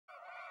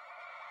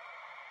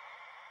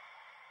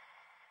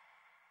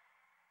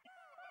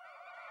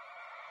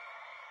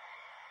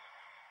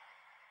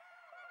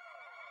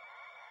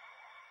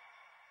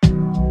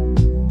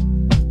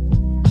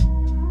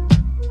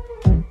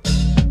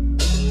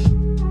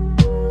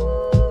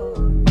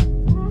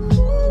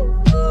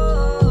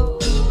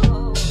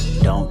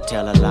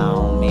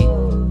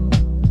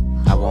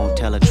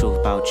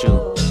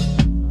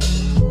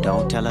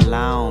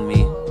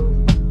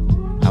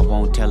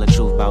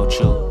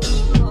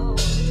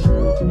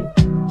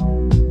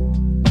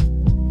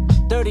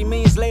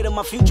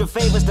my future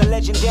favors the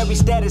legendary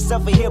status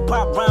of a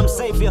hip-hop rhyme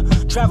savior.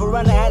 Travel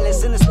around the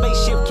atlas in a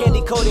spaceship,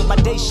 candy-coated. My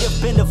day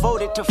shift been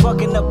devoted to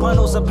fucking up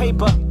bundles of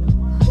paper.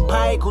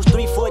 Pi equals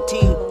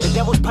 314. The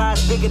devil's pie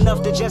is big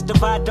enough to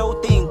justify the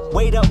whole thing.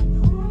 Wait up.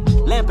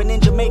 Lamping in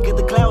Jamaica,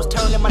 the clouds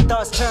turning, my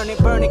thoughts turning,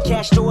 burning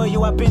cash to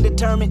oil. I've been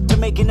determined to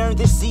make and earn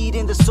this seed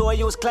in the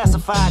soil. It's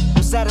classified.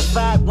 I'm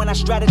satisfied when I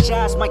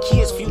strategize my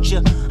kids'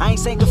 future. I ain't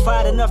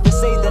sanctified enough to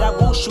say that I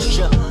won't shoot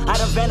ya. I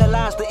done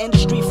vandalized the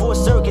industry for a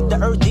circuit. The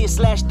earthiest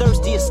 /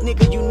 thirstiest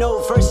nigga you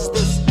know versus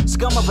this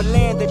scum of a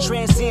land that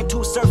transcend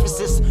two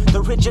surfaces.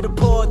 The richer the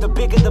poor, the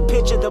bigger the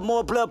picture, the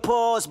more blood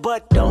pours.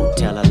 But don't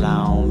tell a lie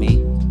on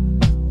me.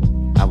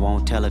 I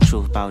won't tell the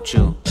truth about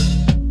you.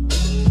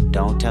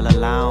 Don't tell a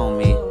lie on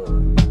me.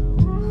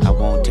 I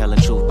won't tell the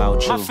truth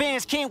about you. My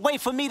fans can't wait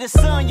for me to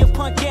sun your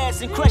punk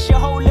ass and crush your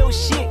whole little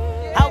shit.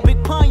 I'll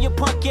big pun your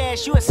punk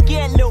ass, you a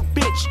scared little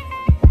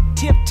bitch.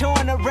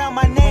 Tiptoeing around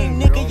my name,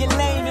 nigga, you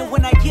lame. And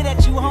when I get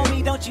at you,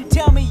 homie, don't you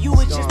tell me you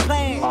was just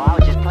playing. Oh, I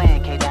was just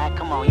playing, K-Dot.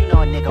 Come on, you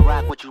know a nigga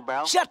rock with you,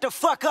 bro. Shut the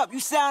fuck up, you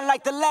sound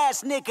like the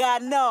last nigga I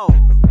know.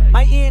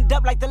 Might end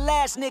up like the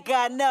last nigga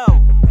I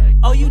know.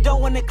 Oh, you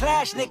don't wanna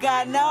clash, nigga,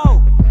 I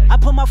know. I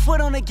put my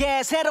foot on the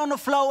gas, head on the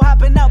floor,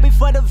 hopping out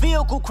before the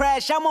vehicle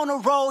crash. I'm on the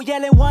road,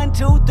 yelling 1,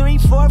 2, 3,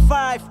 4,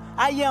 5.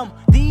 I am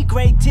the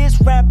greatest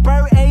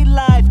rapper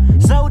alive.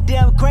 So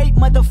damn great,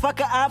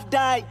 motherfucker, I've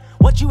died.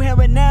 What you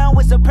hearing now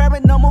is a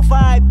paranormal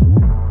vibe.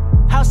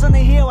 House on the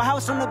hill, a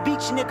house on the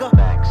beach, nigga.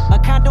 Facts. A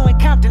condo in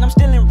Compton, I'm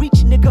still in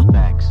reach, nigga.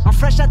 Facts. I'm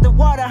fresh out the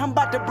water, I'm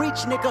about to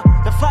breach, nigga.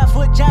 The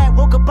 5-foot giant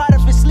woke up out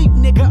of his sleep,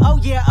 nigga. Oh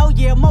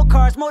yeah, more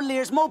cars, more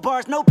leers, more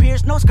bars, no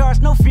peers, no scars,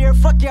 no fear.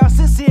 Fuck y'all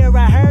sincere,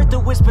 I heard the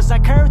whispers, I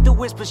curved the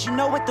whispers. You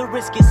know what the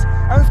risk is.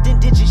 Earthed in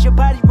ditches, your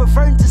body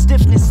reverting to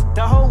stiffness.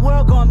 The whole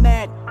world going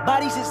mad,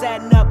 bodies is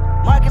adding up.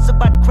 Markets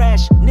about to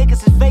crash,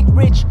 niggas is fake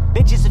rich,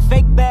 bitches is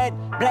fake bad.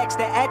 Blacks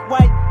that act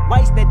white,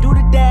 whites that do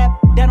the dab.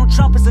 Donald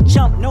Trump is a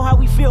chump, know how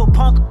we feel,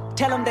 punk.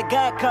 Tell them that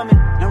God coming,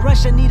 and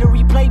Russia need a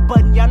replay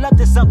button. Y'all up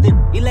to something.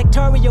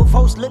 Electoral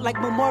votes look like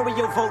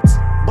memorial votes,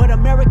 but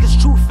America's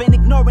truth ain't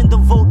ignoring the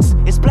votes.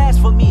 It's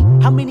blasphemy,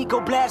 how many go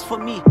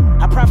blasphemy?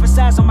 I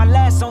prophesied on my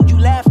last song, you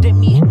laughed at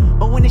me.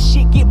 But when the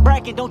shit get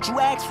bracket, don't you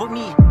ask for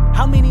me.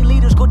 How many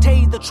leaders go tell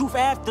you the truth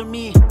after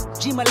me?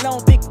 G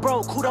Malone, big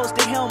bro, kudos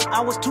to him.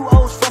 I was 2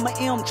 O's from a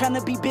M, trying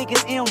to be big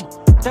as M.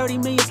 30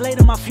 million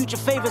later, my future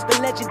favors the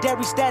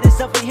legendary status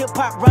of a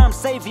hip-hop rhyme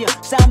savior.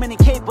 Salmon and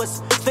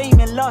capers, fame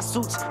and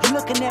lawsuits. You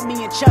looking at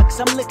me in chucks,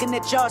 I'm looking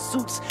at y'all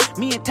suits.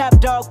 Me and Top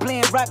Dog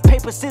playing rock,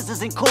 paper,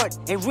 scissors in court.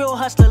 A real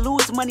hustler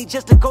lose money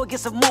just to go get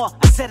some more.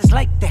 I said it's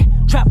like that.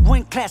 Drop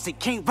one classic,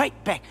 came right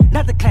back.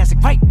 Another classic,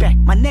 right back.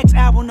 My next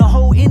album, the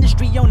whole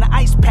industry on the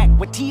ice pack.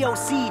 With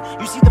TOC,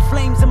 you see the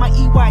flames in my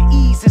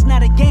EYEs. It's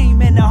not a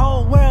game and the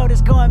whole world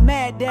is going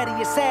mad, daddy.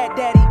 You're sad,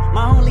 daddy.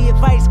 My only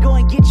advice, go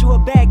and get you a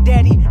bag,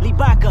 daddy.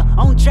 Libaka,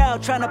 on trial,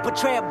 trying to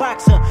portray a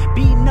boxer.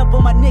 Beating up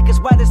on my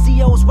niggas while the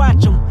COs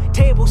watch them.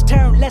 Tables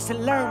turn,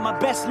 lesson learned, my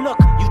best look.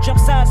 You jump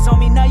sides on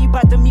me, now you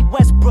about to meet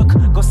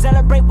Westbrook. Go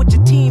celebrate with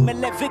your team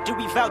and let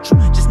victory vouch you.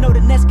 Just know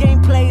the next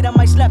game played, I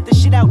might slap the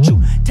shit out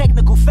you.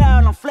 Technical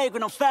foul, I'm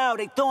flagrant, I'm foul.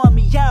 They throwing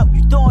me out,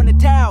 you throwing the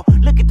towel.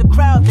 Look at the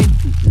crowd, they,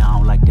 no, I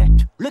don't like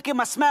that. Look at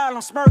my smile,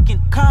 I'm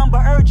smirking, calm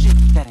but urgent.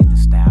 That ain't the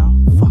style,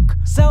 fuck.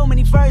 So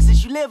many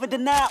verses, you live in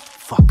denial,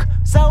 fuck.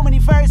 So many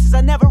verses,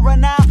 I never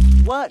run out.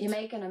 What? You're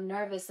making them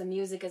nervous, the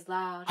music is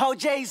loud. Ho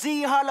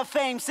Jay-Z, Hall of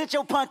Fame, sit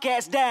your punk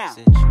ass down.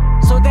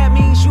 So that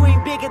means you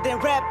ain't bigger than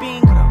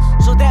rapping.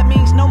 So that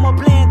means no more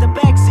playing the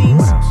back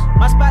scenes.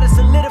 My spot is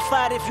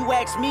solidified if you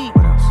ask me.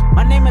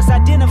 My name is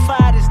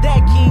identified as that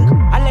king.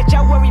 I let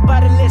y'all worry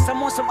about the list,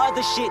 I'm on some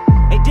other shit.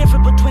 A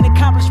difference between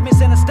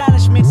accomplishments and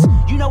astonishments.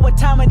 You know what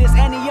time it is,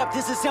 Annie up,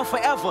 this is him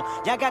forever.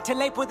 Y'all got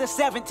till April the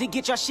 7th to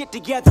get your shit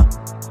together.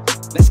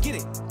 Let's get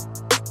it.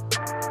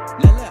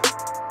 Left.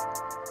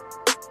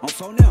 On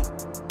phone now.